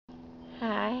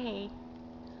Hi.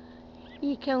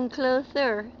 You come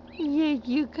closer.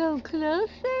 You come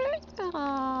closer?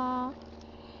 Aww.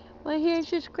 Well,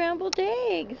 here's your scrambled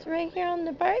eggs right here on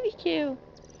the barbecue.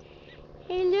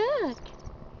 Hey, look.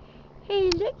 Hey,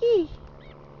 looky.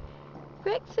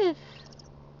 Breakfast.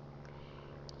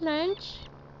 Lunch.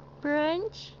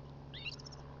 Brunch.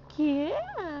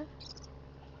 Yeah.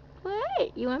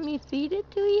 What? You want me to feed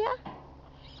it to you?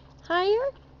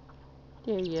 Higher?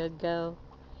 There you go.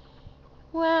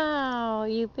 Wow,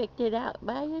 you picked it out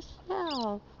by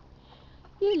yourself.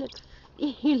 You look,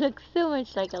 you look so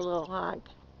much like a little hawk.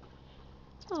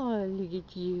 Oh, look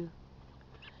at you.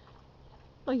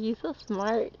 Oh, you're so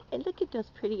smart. And look at those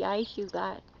pretty eyes you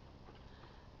got.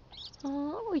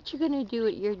 Oh, what you gonna do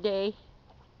with your day?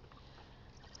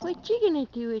 What you gonna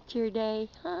do with your day,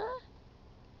 huh?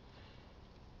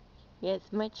 Yeah,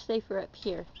 it's much safer up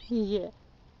here. Yeah,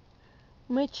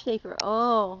 much safer.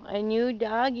 Oh, a new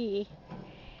doggy.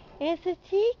 It's a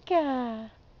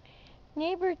Chica.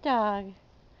 Neighbor dog.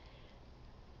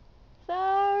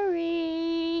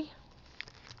 Sorry.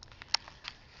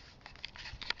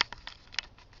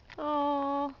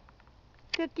 Oh,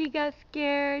 Tookie got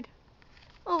scared.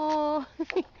 Oh,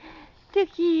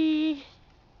 Tookie.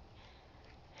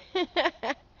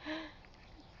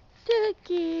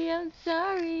 Tookie, I'm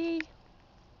sorry.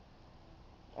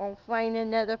 I'll find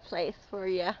another place for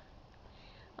you.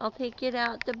 I'll take it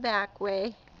out the back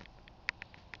way.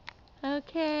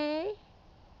 Okay?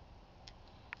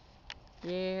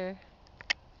 There.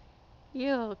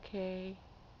 You okay?